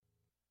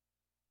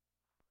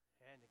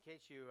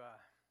case you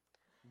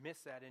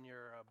missed that in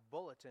your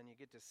bulletin, you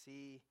get to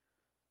see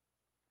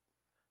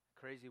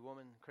Crazy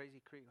Woman Creek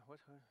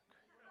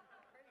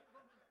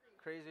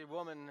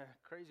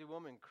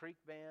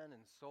Band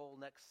and Soul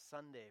next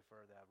Sunday for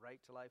the Right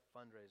to Life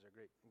fundraiser.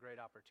 Great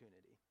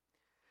opportunity.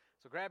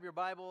 So grab your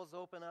Bibles,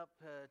 open up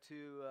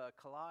to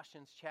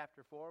Colossians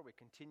chapter 4. We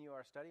continue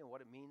our study on what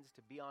it means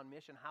to be on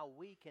mission, how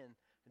we can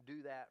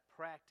do that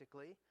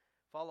practically.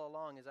 Follow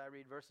along as I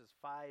read verses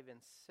 5 and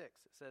 6.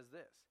 It says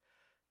this: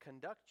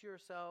 "Conduct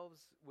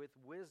yourselves with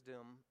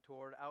wisdom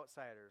toward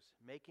outsiders,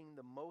 making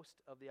the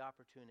most of the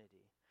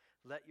opportunity.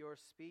 Let your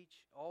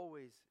speech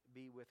always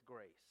be with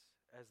grace,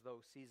 as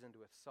though seasoned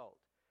with salt,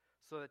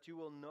 so that you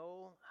will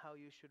know how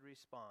you should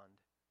respond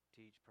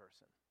to each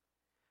person."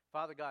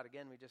 Father God,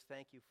 again, we just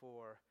thank you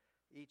for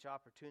each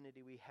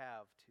opportunity we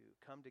have to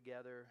come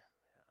together,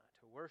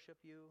 to worship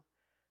you,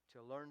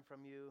 to learn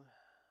from you,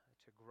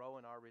 to grow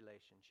in our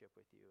relationship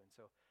with you. And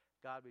so,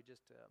 God, we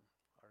just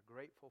are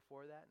grateful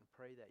for that and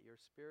pray that your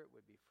Spirit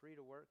would be free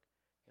to work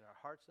in our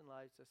hearts and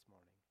lives this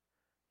morning.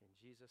 In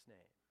Jesus'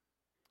 name,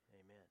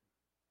 amen.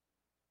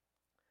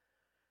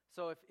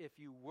 So if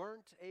you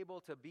weren't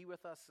able to be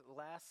with us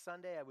last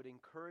Sunday, I would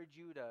encourage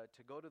you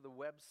to go to the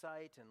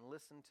website and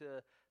listen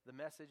to the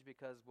message,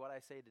 because what I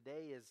say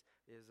today is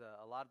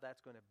a lot of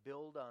that's going to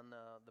build on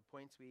the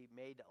points we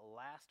made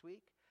last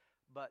week.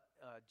 But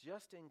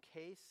just in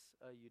case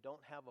you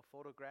don't have a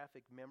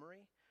photographic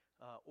memory,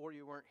 or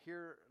you weren't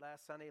here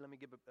last Sunday, let me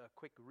give a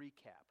quick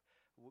recap.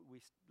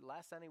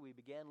 Last Sunday we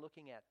began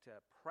looking at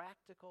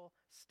practical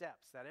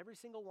steps that every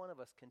single one of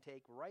us can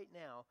take right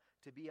now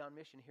to be on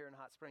mission here in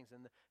Hot Springs.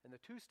 And the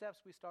two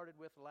steps we started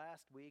with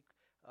last week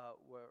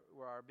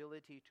were our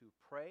ability to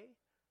pray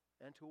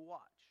and to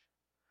watch.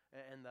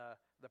 And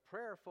the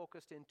prayer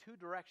focused in two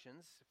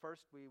directions.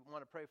 First, we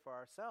want to pray for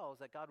ourselves,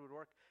 that God would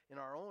work in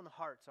our own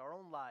hearts, our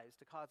own lives,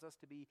 to cause us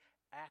to be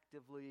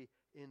actively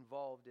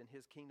involved in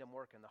his kingdom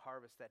work and the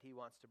harvest that he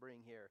wants to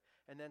bring here.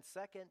 And then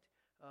second,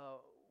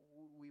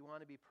 we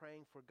want to be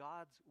praying for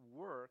God's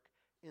work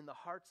in the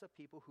hearts of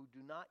people who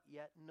do not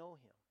yet know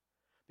him.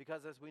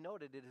 Because as we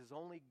noted, it is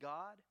only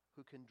God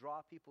who can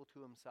draw people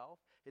to himself.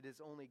 It is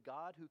only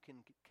God who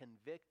can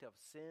convict of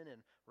sin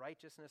and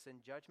righteousness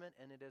and judgment,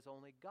 and it is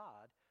only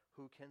God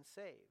who can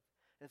save.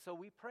 And so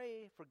we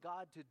pray for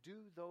God to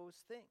do those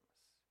things.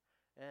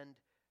 And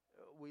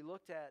we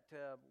looked at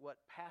what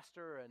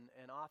pastor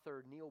and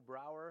author Neil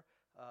Brower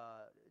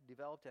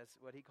developed as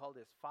what he called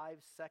his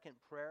 5-second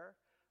prayer,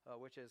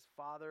 which is,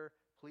 "Father,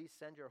 please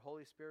send your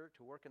Holy Spirit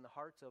to work in the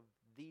hearts of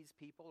these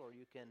people," or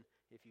you can,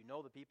 if you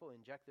know the people,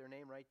 interject their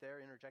name right there,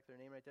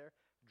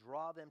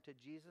 "draw them to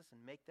Jesus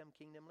and make them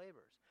kingdom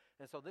laborers."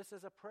 And so this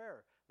is a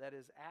prayer that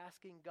is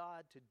asking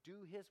God to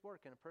do his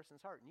work in a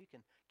person's heart. And you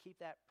can keep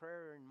that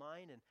prayer in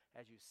mind, and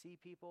as you see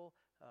people,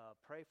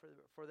 pray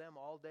for them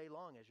all day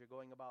long as you're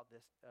going about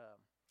this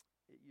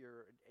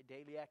your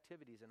daily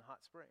activities in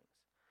Hot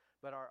Springs.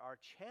 But our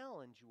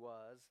challenge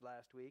was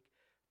last week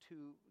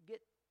to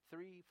get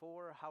 3,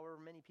 4, however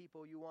many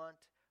people you want,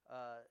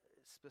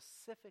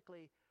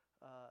 specifically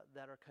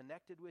that are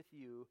connected with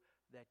you,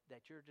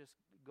 that you're just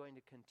going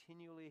to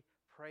continually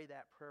pray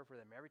that prayer for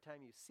them. Every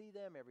time you see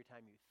them, every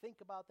time you think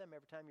about them,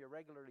 every time you're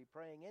regularly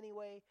praying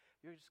anyway,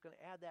 you're just going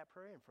to add that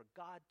prayer in for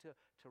God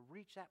to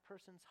reach that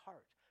person's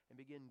heart and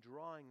begin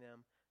drawing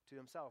them to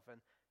himself.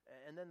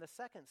 And then the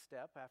second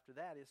step after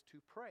that is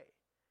to pray.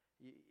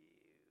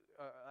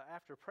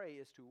 After pray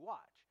is to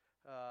watch.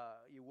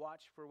 You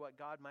watch for what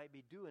God might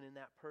be doing in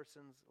that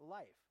person's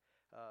life.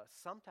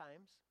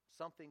 Sometimes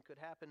something could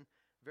happen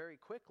very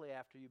quickly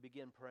after you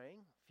begin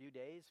praying, a few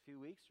days, few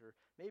weeks, or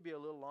maybe a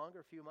little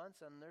longer, a few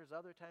months. And there's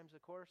other times,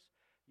 of course,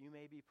 you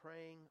may be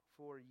praying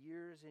for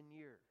years and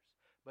years.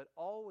 But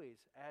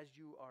always as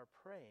you are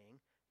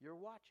praying, you're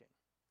watching.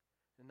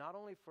 And not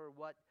only for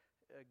what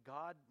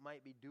God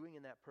might be doing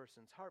in that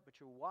person's heart, but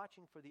you're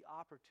watching for the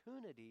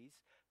opportunities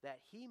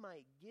that he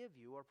might give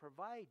you or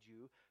provide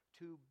you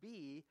to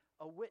be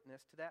a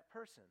witness to that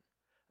person.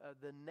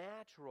 The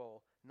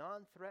natural,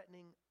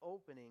 non-threatening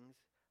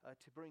openings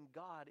to bring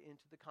God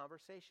into the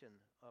conversation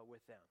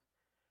with them.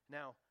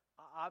 Now,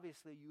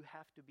 obviously, you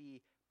have to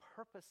be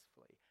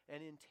purposefully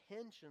and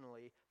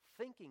intentionally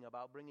thinking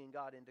about bringing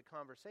God into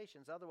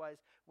conversations.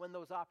 Otherwise, when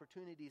those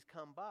opportunities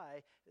come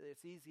by,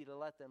 it's easy to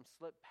let them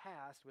slip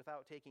past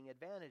without taking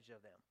advantage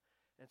of them.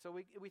 And so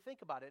we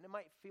think about it, and it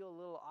might feel a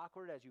little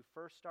awkward as you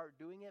first start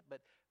doing it,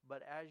 but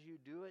as you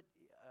do it,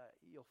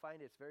 you'll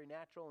find it's very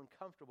natural and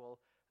comfortable,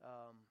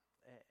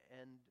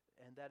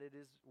 and that it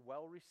is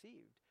well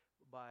received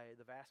by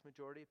the vast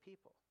majority of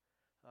people.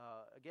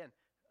 Again,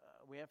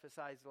 we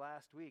emphasized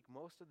last week,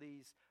 most of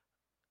these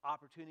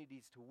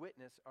opportunities to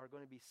witness are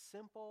going to be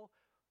simple,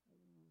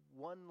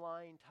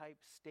 one-line type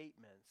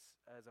statements,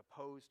 as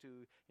opposed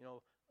to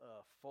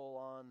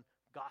full-on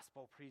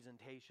gospel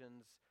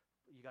presentations,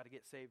 you got to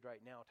get saved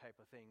right now type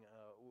of thing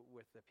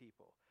with the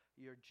people.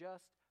 You're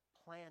just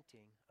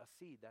planting a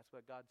seed. That's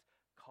what God's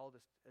called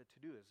us to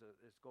do is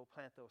go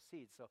plant those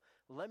seeds. So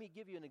let me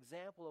give you an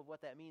example of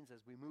what that means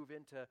as we move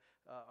into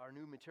our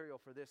new material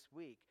for this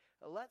week.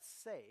 Let's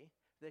say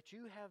that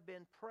you have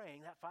been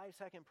praying that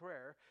 5-second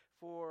prayer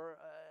for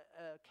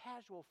a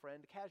casual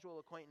friend, a casual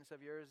acquaintance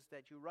of yours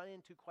that you run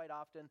into quite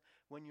often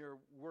when you're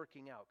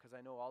working out, because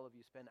I know all of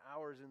you spend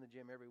hours in the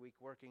gym every week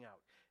working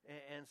out.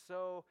 And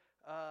so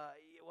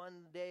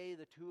one day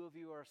the two of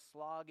you are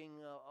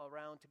slogging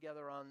around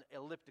together on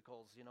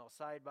ellipticals,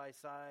 side by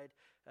side,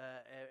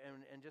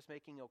 and just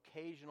making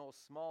occasional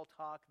small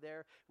talk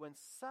there, when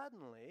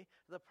suddenly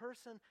the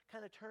person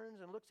kind of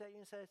turns and looks at you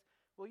and says,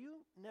 well,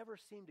 you never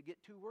seem to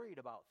get too worried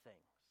about things.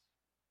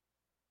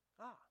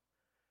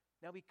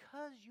 Now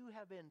because you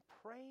have been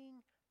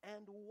praying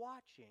and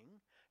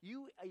watching,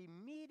 you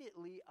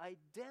immediately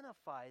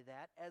identify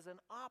that as an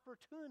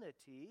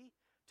opportunity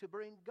to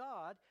bring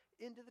God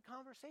into the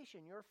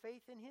conversation, your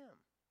faith in Him.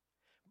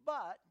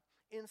 But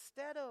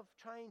instead of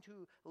trying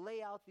to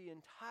lay out the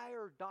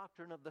entire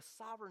doctrine of the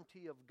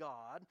sovereignty of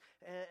God,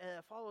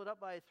 and followed up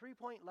by a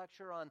 3-point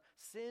lecture on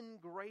sin,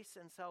 grace,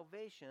 and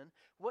salvation,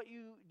 what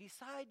you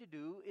decide to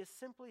do is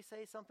simply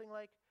say something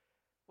like,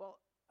 well,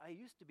 I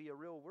used to be a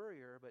real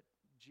worrier, but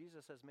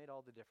Jesus has made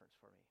all the difference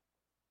for me.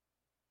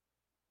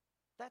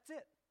 That's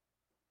it.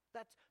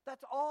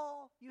 That's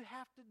all you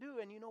have to do.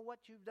 And you know what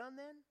you've done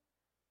then?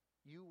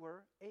 You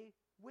were a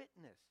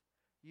witness.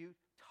 You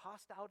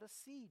tossed out a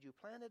seed. You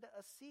planted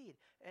a seed.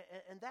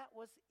 And that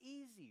was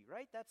easy,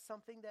 right? That's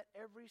something that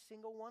every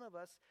single one of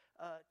us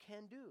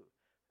can do.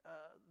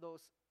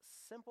 Those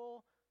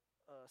simple,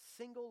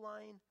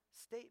 single-line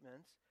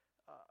statements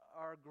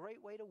are a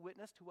great way to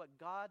witness to what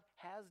God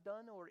has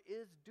done or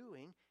is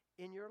doing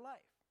in your life.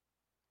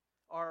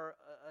 Our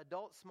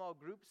adult small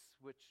groups,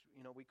 which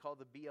we call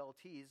the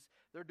BLTs,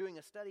 they're doing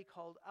a study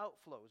called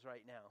Outflows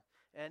right now.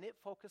 And it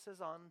focuses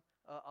on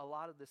a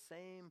lot of the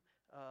same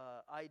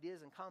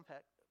ideas and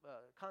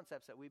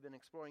concepts that we've been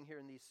exploring here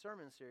in these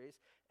sermon series.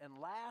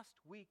 And last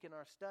week in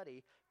our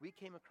study, we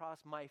came across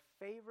my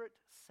favorite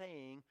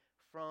saying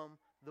from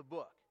the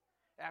book.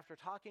 After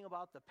talking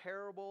about the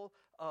parable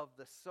of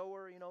the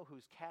sower,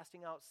 who's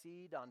casting out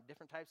seed on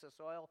different types of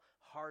soil,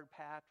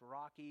 hard-packed,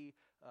 rocky,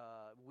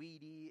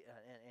 weedy,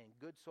 and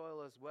good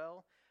soil as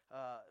well,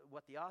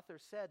 what the author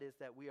said is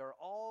that we are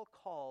all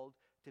called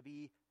to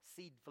be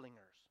seed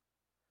flingers.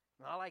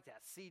 And I like that,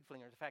 seed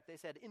flingers. In fact, they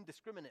said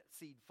indiscriminate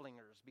seed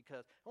flingers,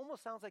 because it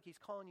almost sounds like he's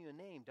calling you a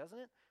name, doesn't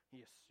it?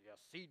 Yes,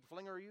 seed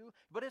flinger you.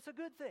 But it's a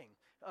good thing,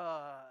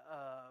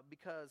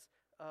 because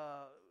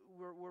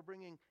we're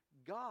bringing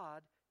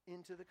God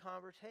into the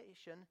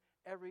conversation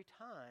every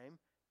time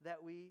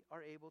that we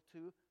are able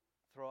to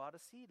throw out a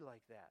seed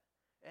like that.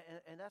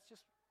 And that's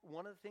just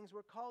one of the things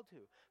we're called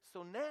to.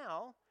 So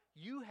now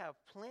you have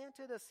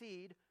planted a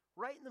seed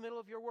right in the middle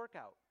of your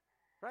workout,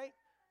 right?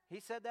 He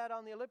said that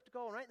on the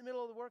elliptical, and right in the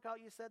middle of the workout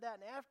you said that.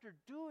 And after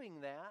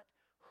doing that,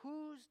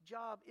 whose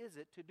job is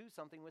it to do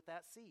something with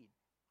that seed?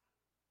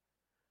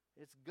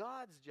 It's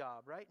God's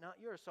job, right? Not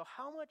yours. So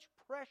how much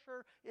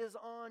pressure is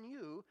on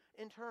you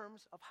in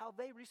terms of how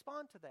they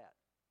respond to that?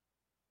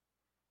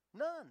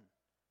 None.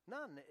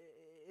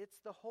 It's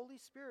the Holy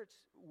Spirit's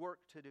work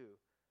to do.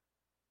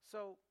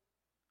 So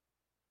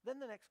then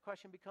the next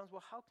question becomes,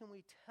 well, how can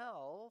we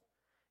tell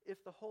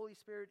if the Holy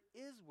Spirit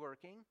is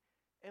working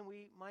and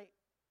we might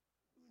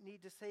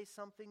need to say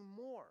something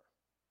more?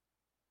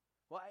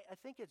 Well, I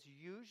think it's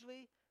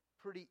usually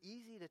pretty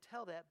easy to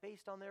tell that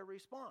based on their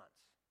response,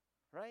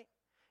 right?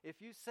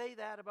 If you say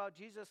that about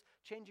Jesus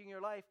changing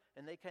your life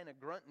and they kind of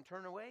grunt and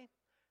turn away,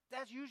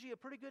 that's usually a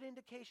pretty good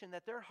indication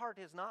that their heart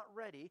is not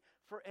ready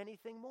for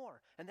anything more.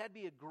 And that'd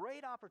be a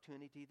great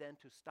opportunity then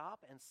to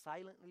stop and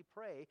silently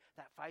pray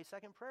that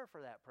 5-second prayer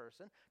for that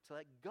person to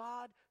let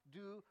God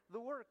do the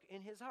work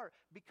in his heart.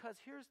 Because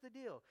here's the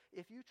deal.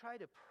 If you try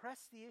to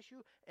press the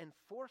issue and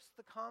force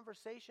the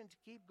conversation to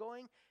keep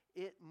going,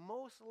 it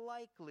most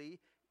likely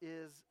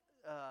is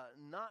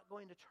not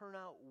going to turn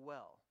out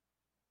well.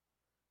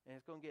 And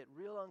it's going to get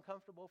real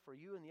uncomfortable for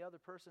you and the other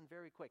person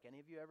very quick. Any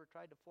of you ever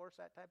tried to force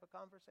that type of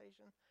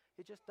conversation?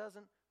 It just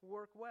doesn't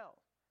work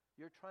well.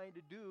 You're trying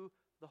to do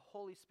the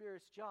Holy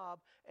Spirit's job,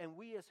 and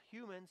we as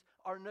humans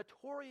are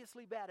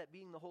notoriously bad at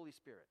being the Holy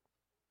Spirit.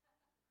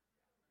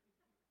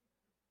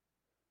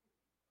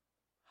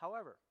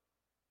 However,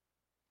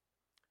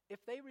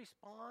 if they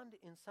respond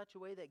in such a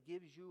way that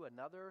gives you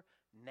another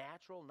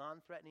natural,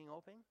 non-threatening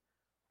opening,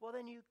 well,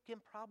 then you can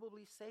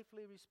probably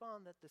safely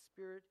respond that the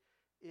Spirit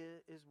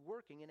is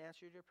working and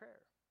answered your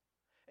prayer.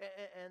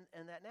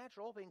 And that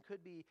natural opening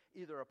could be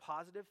either a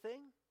positive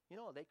thing.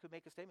 They could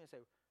make a statement and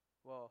say,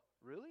 well,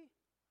 really?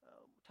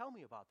 Tell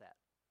me about that.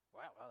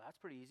 Well, that's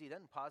pretty easy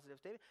then, positive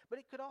statement. But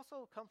it could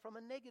also come from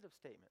a negative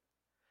statement.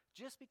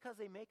 Just because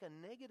they make a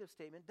negative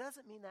statement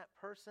doesn't mean that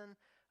person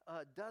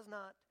does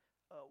not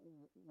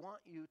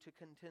want you to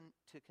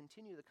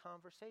continue the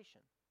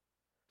conversation.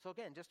 So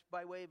again, just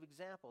by way of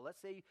example, let's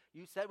say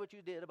you said what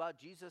you did about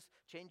Jesus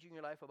changing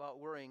your life, about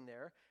worrying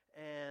there,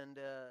 and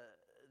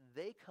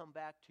they come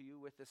back to you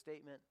with the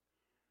statement,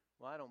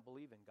 well, I don't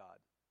believe in God.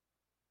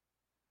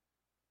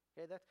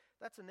 Okay,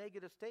 That's a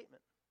negative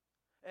statement.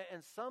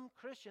 And some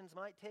Christians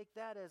might take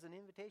that as an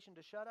invitation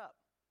to shut up.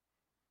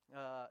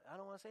 I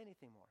don't want to say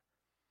anything more.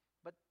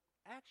 But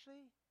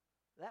actually,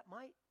 that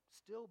might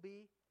still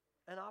be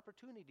an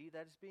opportunity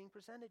that is being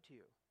presented to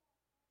you.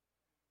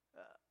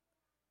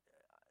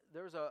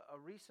 There's a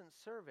recent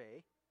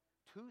survey,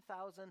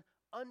 2,000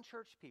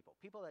 unchurched people,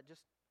 people that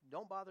just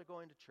don't bother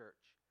going to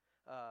church.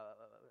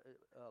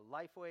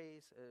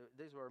 Lifeways,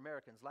 these were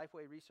Americans,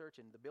 Lifeway Research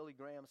and the Billy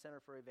Graham Center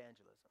for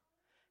Evangelism.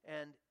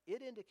 And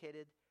it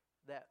indicated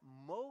that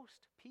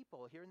most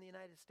people here in the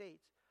United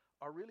States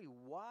are really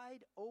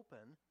wide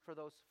open for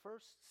those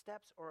first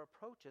steps or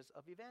approaches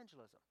of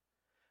evangelism.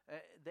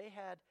 They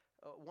had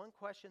one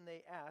question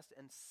they asked,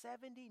 and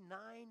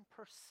 79%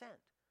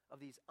 of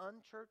these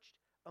unchurched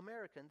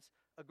Americans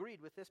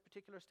agreed with this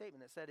particular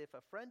statement. It said, if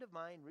a friend of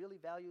mine really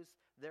values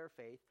their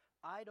faith,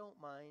 I don't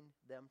mind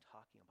them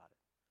talking about it.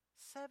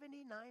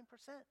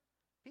 79%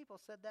 people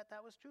said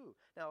that was true.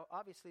 Now,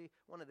 obviously,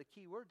 one of the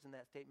key words in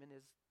that statement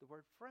is the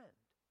word friend.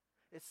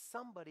 It's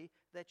somebody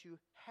that you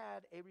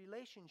had a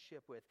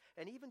relationship with.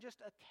 And even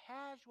just a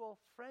casual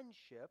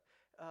friendship,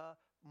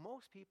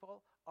 most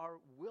people are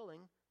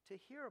willing to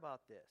hear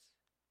about this.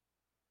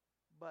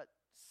 But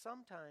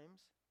sometimes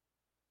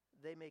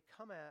they may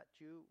come at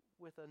you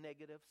with a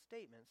negative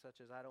statement, such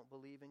as, I don't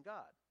believe in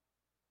God.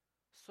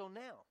 So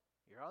now,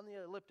 you're on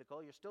the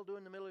elliptical, you're still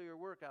doing the middle of your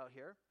workout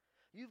here.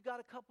 You've got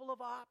a couple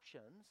of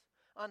options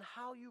on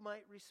how you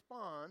might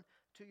respond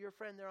to your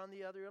friend there on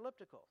the other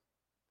elliptical.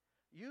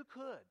 You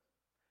could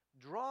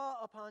draw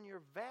upon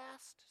your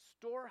vast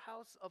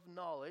storehouse of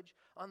knowledge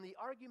on the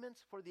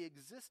arguments for the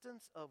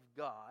existence of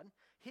God,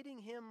 hitting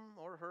him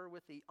or her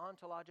with the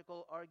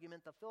ontological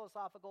argument, the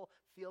philosophical,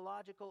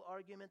 theological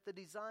argument, the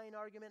design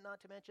argument,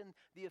 not to mention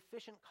the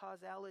efficient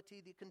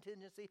causality, the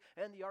contingency,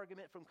 and the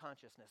argument from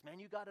consciousness. Man,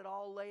 you got it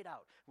all laid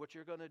out, what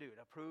you're going to do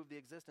to prove the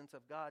existence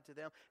of God to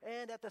them.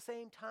 And at the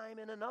same time,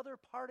 in another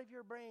part of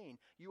your brain,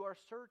 you are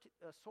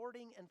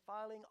sorting and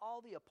filing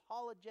all the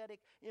apologetic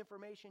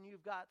information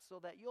you've got so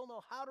that you'll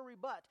know how to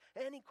rebut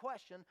any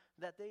question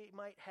that they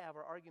might have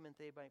or argument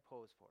they might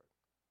pose for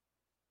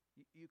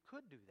it. You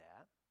could do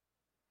that.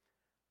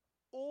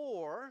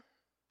 Or,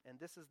 and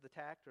this is the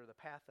tact or the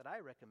path that I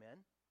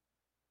recommend,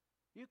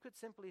 you could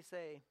simply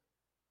say,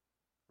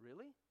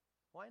 really?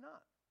 Why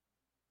not?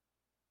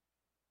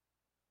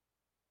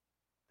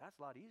 That's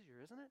a lot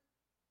easier, isn't it?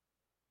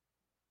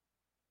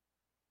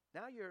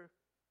 Now you're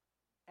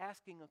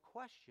asking a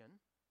question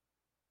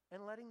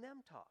and letting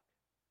them talk.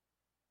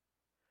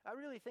 I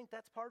really think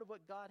that's part of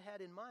what God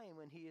had in mind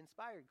when he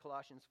inspired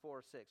Colossians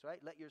 4:6,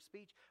 right? Let your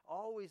speech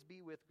always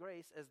be with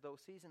grace as though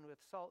seasoned with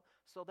salt,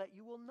 so that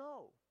you will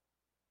know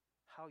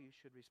how you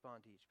should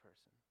respond to each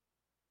person.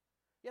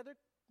 Yeah, there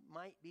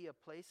might be a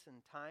place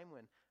and time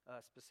when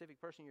a specific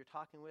person you're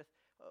talking with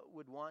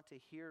would want to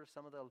hear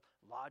some of the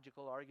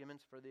logical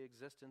arguments for the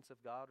existence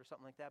of God or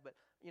something like that. But,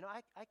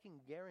 I can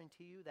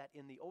guarantee you that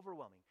in the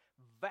overwhelming,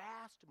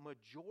 vast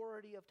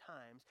majority of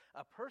times,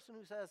 a person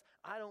who says,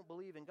 I don't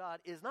believe in God,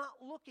 is not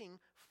looking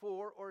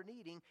for or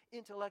needing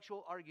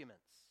intellectual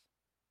arguments.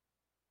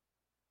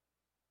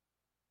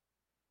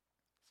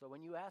 So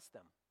when you ask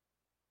them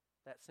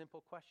that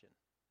simple question,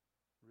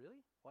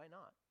 really? Why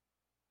not?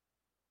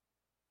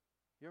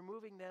 You're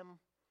moving the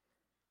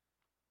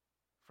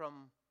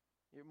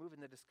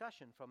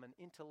discussion from an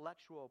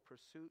intellectual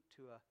pursuit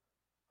to a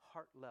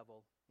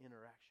heart-level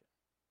interaction.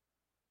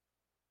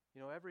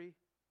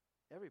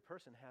 Every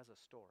person has a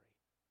story.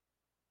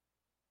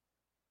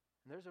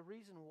 And there's a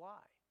reason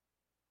why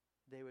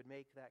they would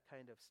make that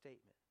kind of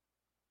statement.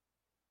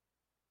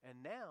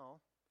 And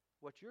now,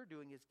 what you're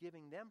doing is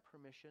giving them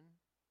permission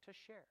to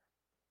share.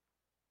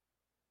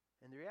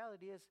 And the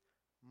reality is,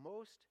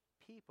 most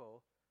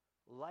people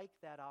like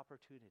that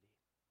opportunity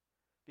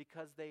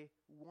because they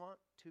want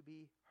to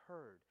be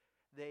heard.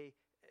 They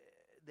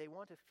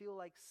want to feel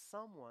like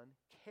someone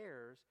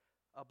cares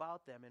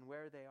about them and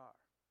where they are.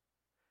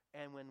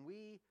 And when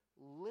we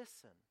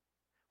listen,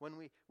 when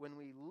we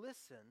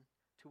listen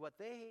to what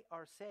they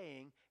are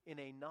saying in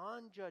a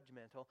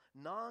non-judgmental,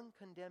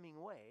 non-condemning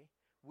way,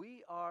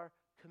 we are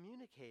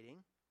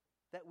communicating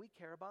that we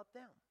care about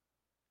them.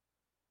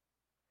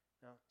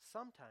 Now,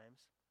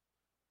 sometimes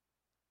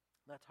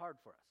that's hard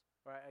for us.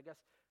 Or I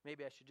guess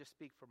maybe I should just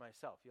speak for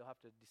myself. You'll have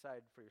to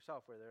decide for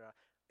yourself whether or not.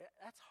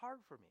 That's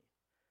hard for me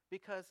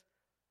because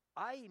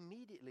I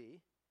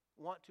immediately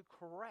want to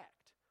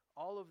correct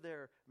all of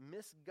their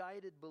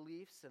misguided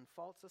beliefs and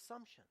false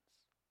assumptions.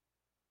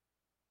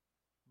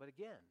 But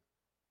again,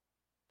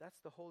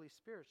 that's the Holy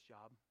Spirit's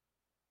job,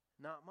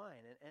 not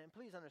mine. And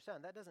please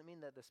understand, that doesn't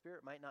mean that the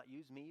Spirit might not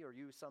use me or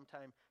you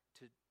sometime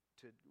to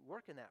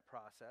work in that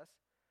process.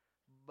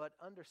 But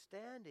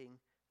understanding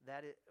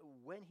that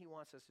when he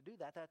wants us to do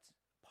that, that's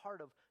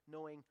part of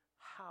knowing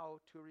how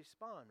to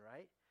respond,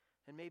 right?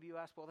 And maybe you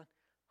ask, well, then,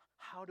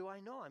 how do I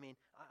know? I mean,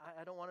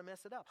 I don't want to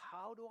mess it up.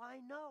 How do I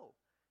know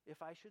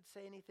if I should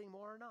say anything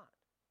more or not?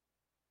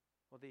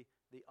 Well,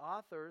 the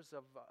authors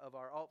of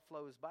our Alt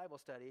Flows Bible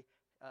study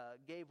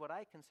gave what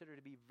I consider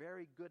to be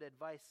very good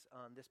advice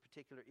on this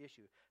particular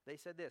issue. They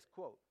said this,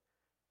 quote,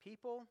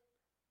 "People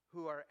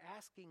who are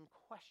asking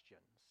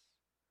questions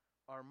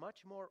are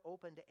much more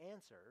open to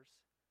answers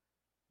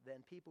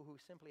than people who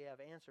simply have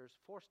answers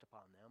forced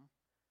upon them,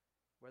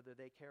 whether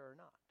they care or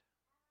not."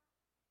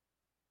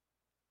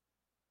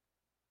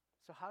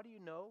 So how do you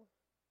know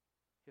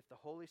if the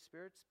Holy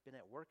Spirit's been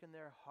at work in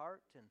their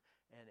heart and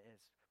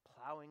is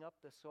plowing up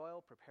the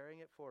soil, preparing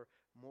it for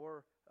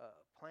more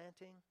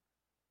planting?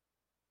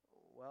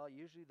 Well,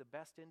 usually the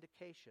best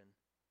indication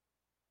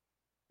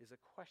is a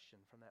question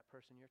from that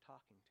person you're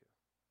talking to.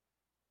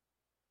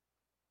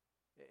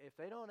 If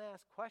they don't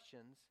ask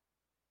questions,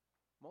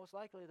 most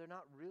likely they're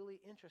not really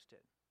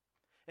interested.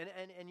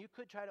 And you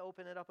could try to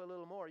open it up a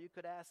little more. You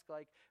could ask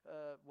like,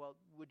 well,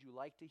 would you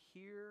like to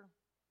hear,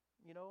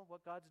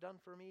 what God's done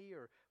for me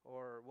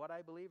or what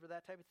I believe or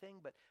that type of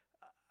thing? But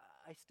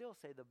I still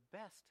say the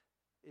best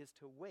is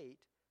to wait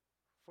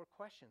for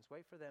questions.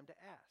 Wait for them to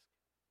ask.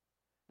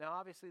 Now,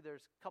 obviously,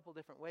 there's a couple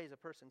different ways a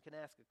person can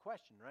ask a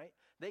question, right?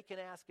 They can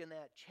ask in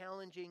that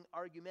challenging,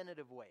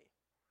 argumentative way.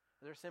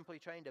 They're simply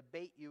trying to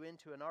bait you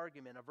into an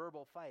argument, a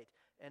verbal fight.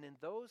 And in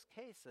those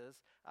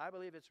cases, I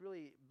believe it's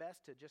really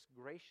best to just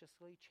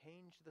graciously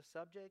change the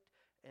subject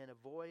and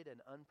avoid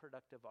an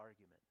unproductive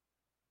argument.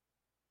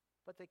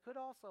 But they could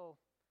also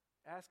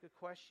ask a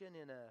question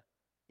in an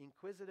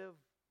inquisitive,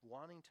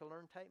 wanting to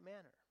learn type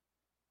manner.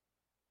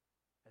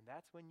 And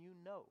that's when you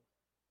know.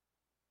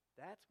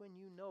 That's when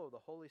you know the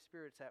Holy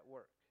Spirit's at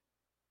work.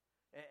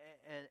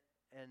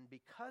 And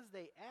because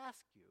they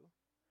ask you,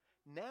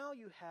 now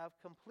you have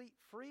complete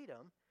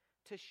freedom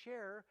to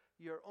share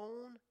your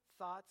own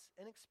thoughts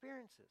and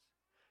experiences.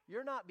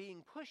 You're not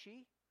being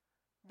pushy.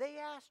 They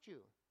asked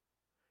you.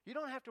 You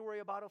don't have to worry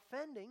about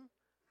offending.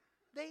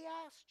 They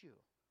asked you.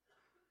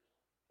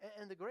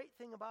 And the great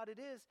thing about it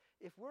is,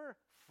 if we're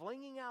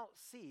flinging out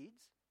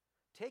seeds,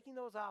 taking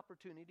those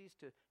opportunities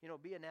to,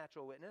 be a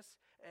natural witness,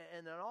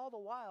 and then all the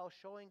while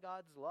showing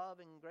God's love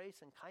and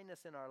grace and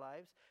kindness in our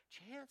lives,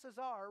 chances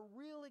are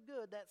really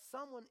good that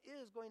someone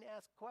is going to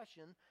ask a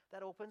question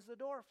that opens the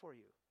door for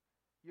you.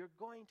 You're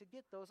going to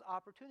get those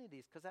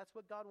opportunities because that's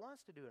what God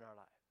wants to do in our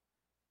life.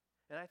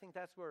 And I think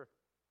that's where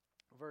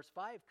verse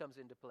 5 comes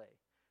into play,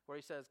 where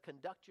he says,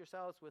 "Conduct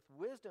yourselves with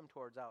wisdom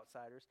towards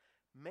outsiders,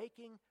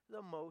 making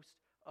the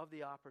most of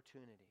the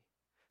opportunity."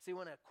 See,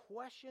 when a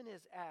question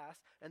is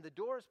asked and the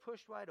door is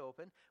pushed wide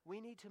open, we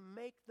need to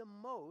make the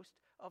most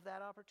of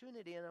that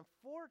opportunity. And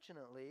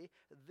unfortunately,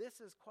 this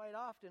is quite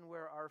often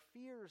where our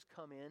fears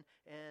come in,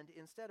 and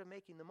instead of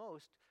making the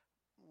most,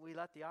 we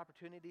let the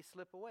opportunity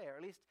slip away. Or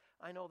at least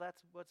I know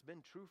that's what's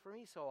been true for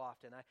me so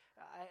often.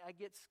 I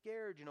get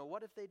scared,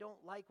 what if they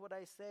don't like what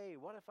I say?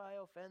 What if I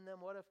offend them?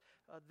 What if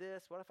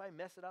what if I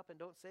mess it up and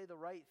don't say the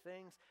right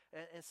things?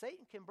 And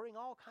Satan can bring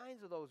all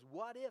kinds of those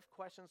what if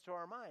questions to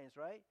our minds,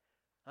 right?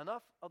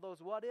 Enough of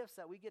those what ifs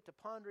that we get to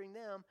pondering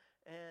them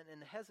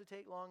and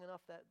hesitate long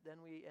enough that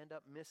then we end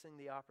up missing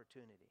the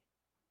opportunity.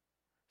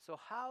 So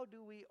how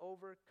do we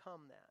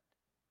overcome that?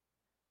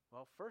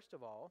 Well, first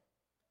of all,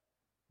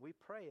 we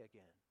pray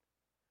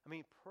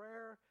again.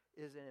 Prayer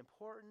is an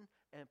important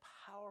and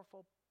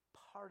powerful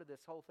part of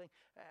this whole thing.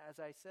 As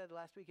I said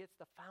last week, it's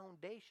the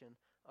foundation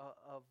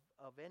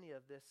of any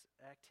of this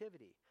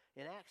activity.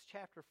 In Acts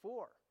chapter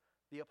 4,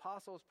 the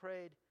apostles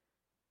prayed,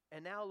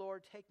 "And now,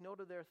 Lord, take note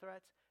of their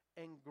threats,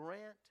 and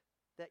grant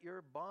that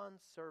your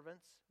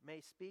bondservants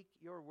may speak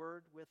your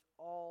word with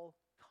all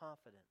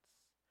confidence."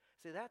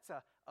 See, that's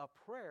a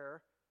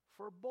prayer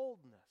for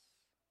boldness.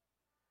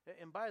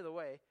 And by the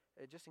way,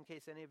 just in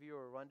case any of you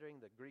are wondering,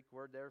 the Greek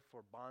word there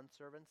for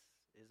bondservants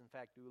is in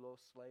fact doulos,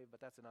 slave, but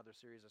that's another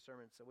series of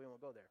sermons, so we won't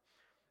go there.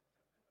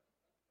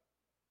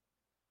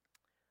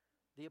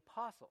 If the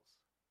apostles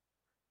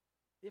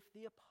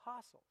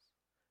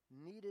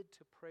needed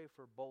to pray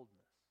for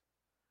boldness,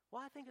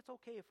 well, I think it's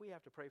okay if we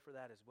have to pray for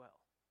that as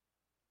well.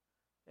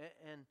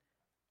 And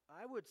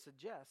I would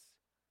suggest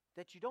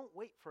that you don't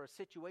wait for a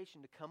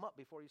situation to come up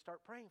before you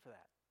start praying for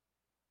that.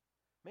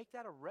 Make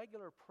that a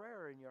regular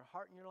prayer in your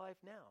heart and your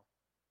life now.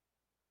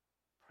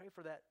 Pray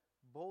for that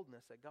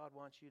boldness that God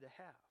wants you to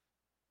have.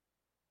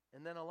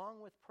 And then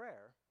along with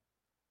prayer,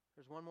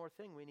 there's one more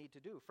thing we need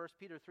to do. 1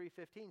 Peter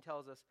 3:15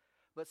 tells us,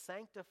 "But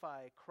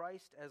sanctify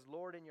Christ as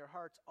Lord in your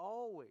hearts,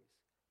 always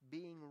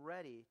being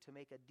ready to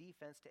make a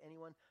defense to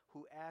anyone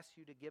who asks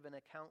you to give an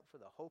account for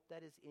the hope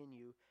that is in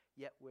you,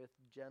 yet with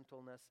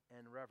gentleness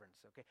and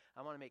reverence." Okay,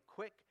 I want to make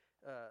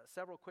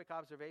several quick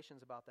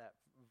observations about that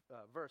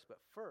verse,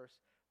 but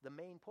first, the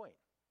main point.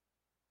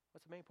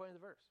 What's the main point of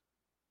the verse?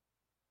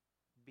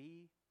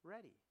 Be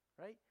ready,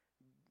 right?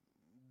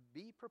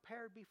 Be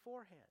prepared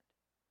beforehand.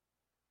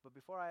 But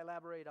before I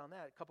elaborate on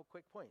that, a couple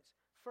quick points.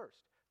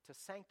 First, to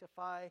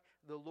sanctify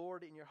the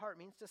Lord in your heart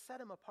means to set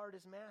him apart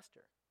as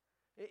master.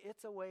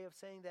 It's a way of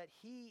saying that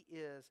he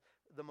is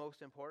the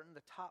most important,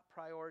 the top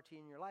priority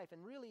in your life.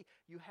 And really,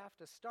 you have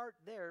to start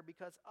there,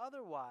 because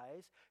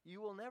otherwise,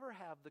 you will never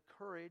have the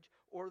courage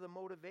or the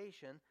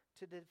motivation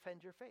to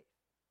defend your faith,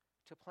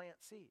 to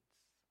plant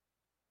seeds.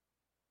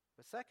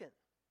 But second,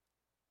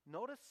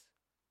 Notice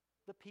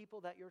the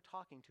people that you're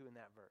talking to in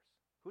that verse.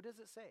 Who does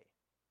it say?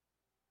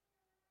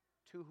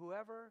 To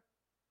whoever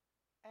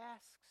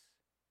asks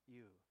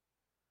you.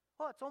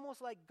 Well, it's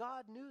almost like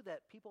God knew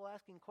that people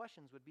asking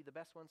questions would be the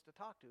best ones to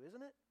talk to,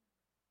 isn't it?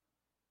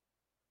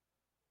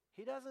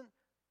 He doesn't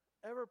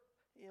ever,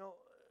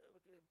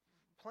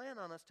 plan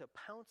on us to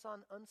pounce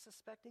on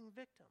unsuspecting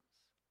victims.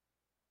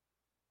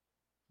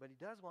 But he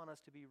does want us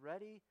to be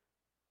ready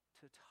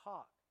to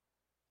talk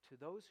to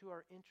those who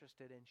are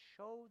interested and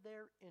show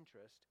their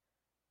interest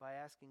by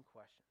asking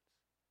questions.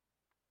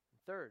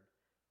 And third,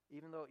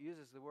 even though it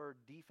uses the word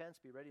defense,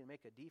 be ready to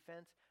make a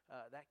defense,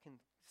 that can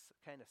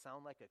kind of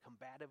sound like a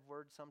combative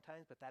word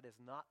sometimes, but that is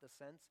not the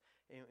sense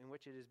in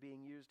which it is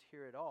being used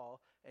here at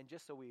all. And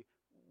just so we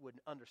would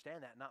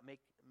understand that, not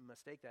make a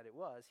mistake that it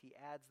was, he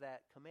adds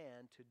that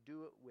command to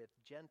do it with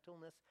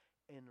gentleness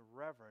and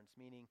reverence,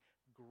 meaning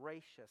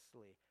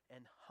graciously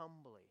and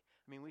humbly.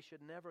 I mean, we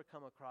should never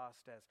come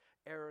across as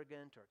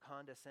arrogant or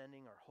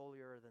condescending or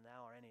holier than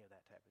thou or any of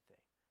that type of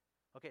thing.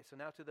 Okay, so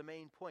now to the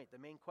main point,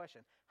 the main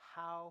question.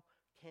 How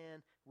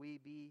can we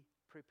be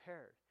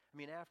prepared? I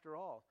mean, after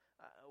all,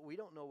 we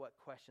don't know what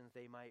questions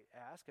they might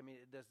ask. I mean,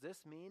 does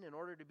this mean in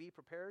order to be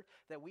prepared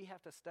that we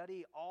have to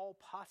study all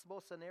possible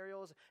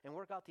scenarios and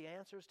work out the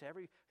answers to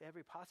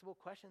every possible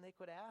question they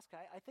could ask?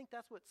 I think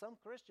that's what some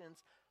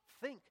Christians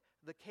think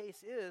the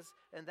case is,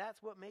 and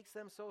that's what makes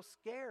them so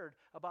scared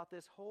about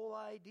this whole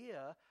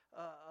idea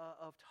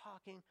of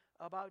talking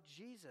about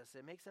Jesus.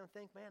 It makes them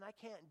think, man, I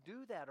can't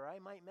do that, or I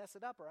might mess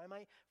it up, or I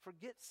might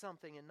forget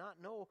something and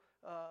not know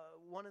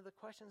one of the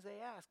questions they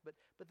ask. But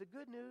the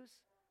good news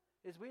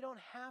is we don't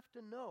have to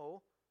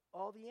know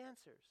all the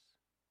answers.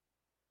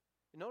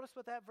 You notice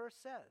what that verse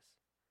says.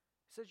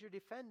 It says you're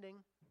defending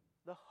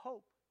the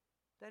hope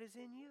that is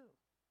in you.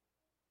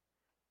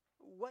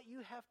 What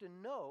you have to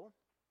know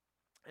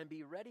and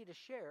be ready to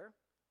share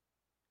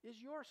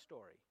is your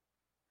story.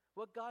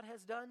 What God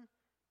has done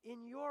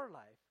in your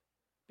life,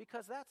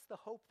 because that's the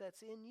hope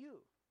that's in you.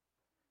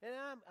 And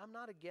I'm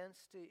not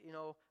against,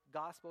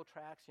 gospel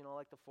tracts,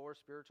 like the 4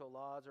 spiritual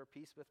laws or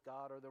peace with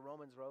God or the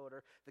Romans Road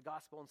or the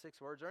gospel in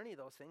 6 words or any of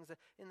those things.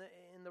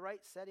 In the right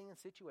setting and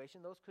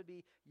situation, those could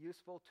be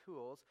useful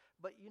tools.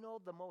 But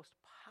the most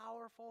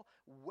powerful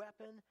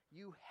weapon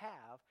you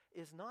have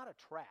is not a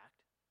tract.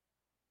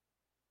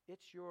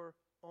 It's your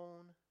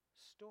own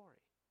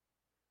story.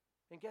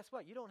 And guess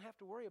what? You don't have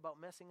to worry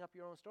about messing up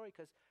your own story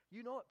because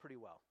you know it pretty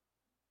well.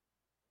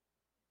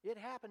 It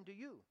happened to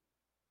you.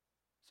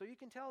 So you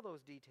can tell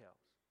those details.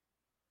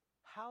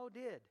 How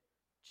did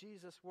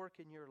Jesus work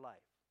in your life?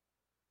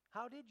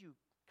 How did you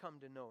come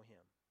to know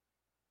him?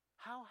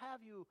 How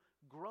have you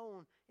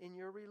grown in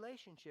your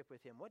relationship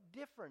with him? What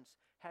difference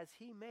has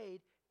he made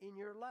in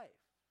your life?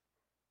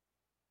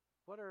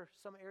 What are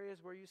some areas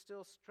where you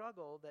still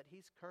struggle that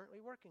he's currently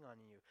working on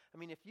in you? I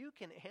mean, if you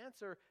can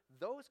answer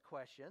those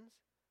questions,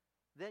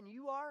 then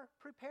you are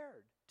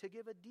prepared to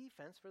give a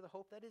defense for the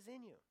hope that is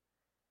in you.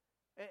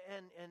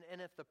 And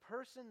if the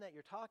person that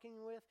you're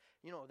talking with,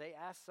 they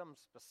ask some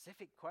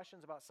specific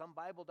questions about some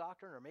Bible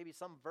doctrine or maybe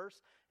some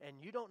verse and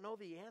you don't know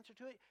the answer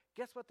to it,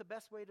 guess what the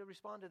best way to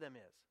respond to them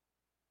is?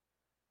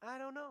 I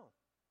don't know.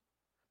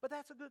 But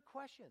that's a good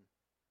question.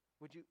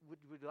 Would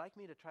you like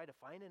me to try to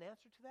find an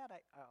answer to that?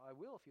 I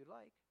will if you'd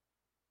like.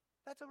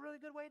 That's a really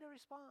good way to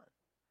respond.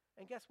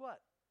 And guess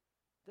what?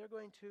 They're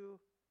going to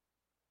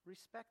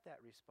respect that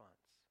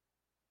response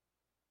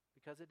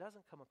because it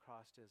doesn't come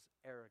across as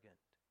arrogant.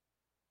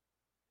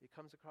 It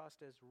comes across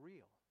as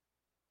real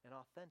and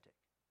authentic.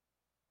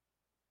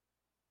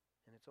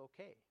 And it's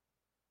okay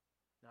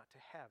not to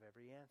have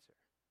every answer.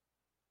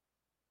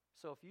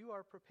 So if you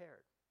are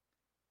prepared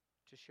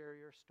to share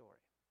your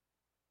story,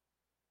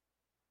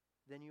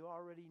 then you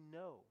already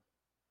know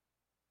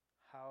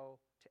how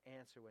to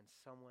answer when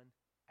someone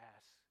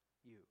asks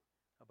you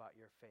about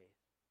your faith.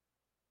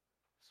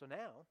 So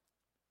now,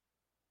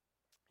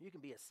 you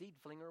can be a seed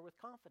flinger with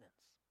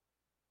confidence.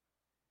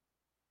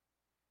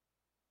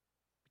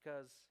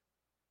 Because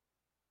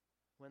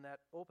when that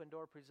open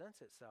door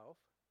presents itself,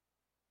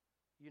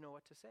 you know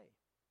what to say.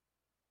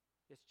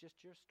 It's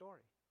just your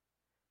story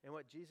and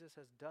what Jesus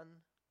has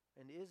done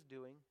and is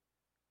doing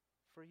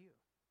for you.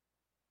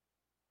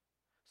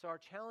 So our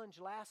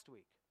challenge last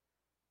week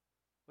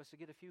was to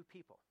get a few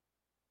people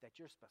that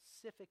you're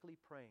specifically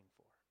praying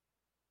for.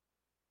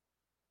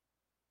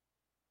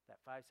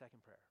 That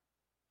 5-second prayer.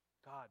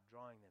 God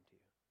drawing them to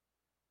you.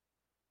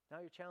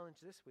 Now your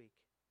challenge this week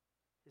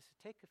is to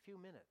take a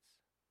few minutes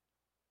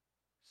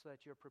so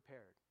that you're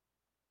prepared.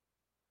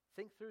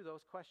 Think through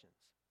those questions.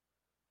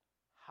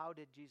 How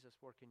did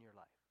Jesus work in your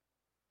life?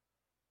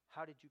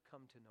 How did you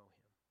come to know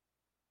him?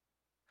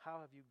 How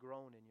have you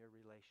grown in your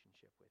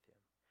relationship with him?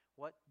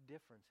 What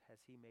difference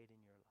has he made in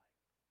your life?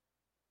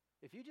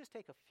 If you just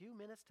take a few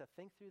minutes to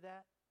think through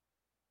that,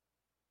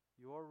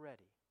 you're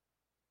ready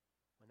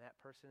when that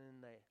person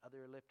in the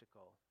other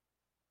elliptical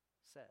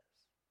says,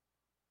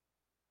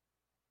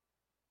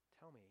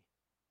 "Tell me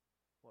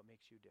what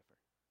makes you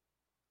different."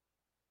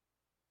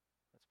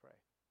 Let's pray.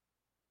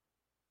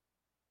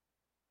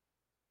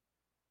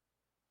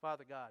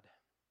 Father God,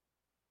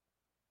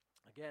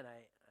 again,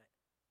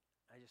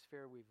 I just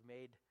fear we've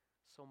made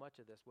so much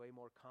of this way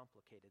more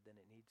complicated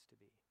than it needs to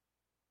be.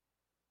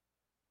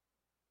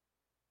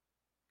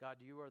 God,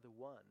 you are the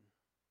one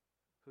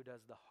who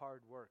does the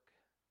hard work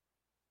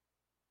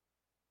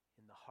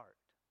in the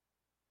heart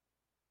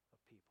of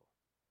people.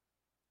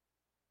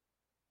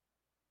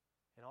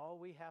 And all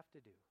we have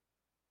to do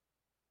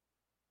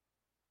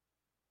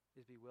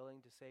is be willing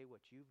to say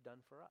what you've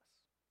done for us.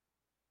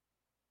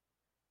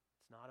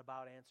 It's not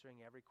about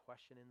answering every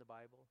question in the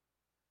Bible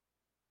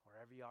or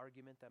every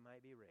argument that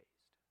might be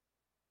raised.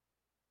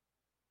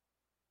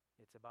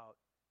 It's about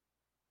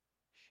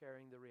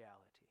sharing the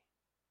reality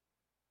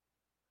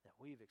that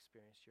we've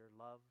experienced your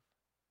love,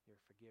 your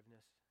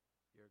forgiveness,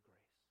 your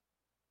grace.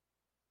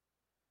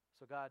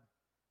 So God,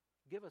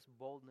 give us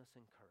boldness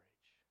and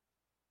courage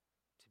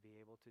to be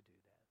able to do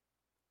that.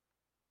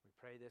 We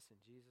pray this in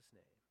Jesus'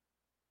 name.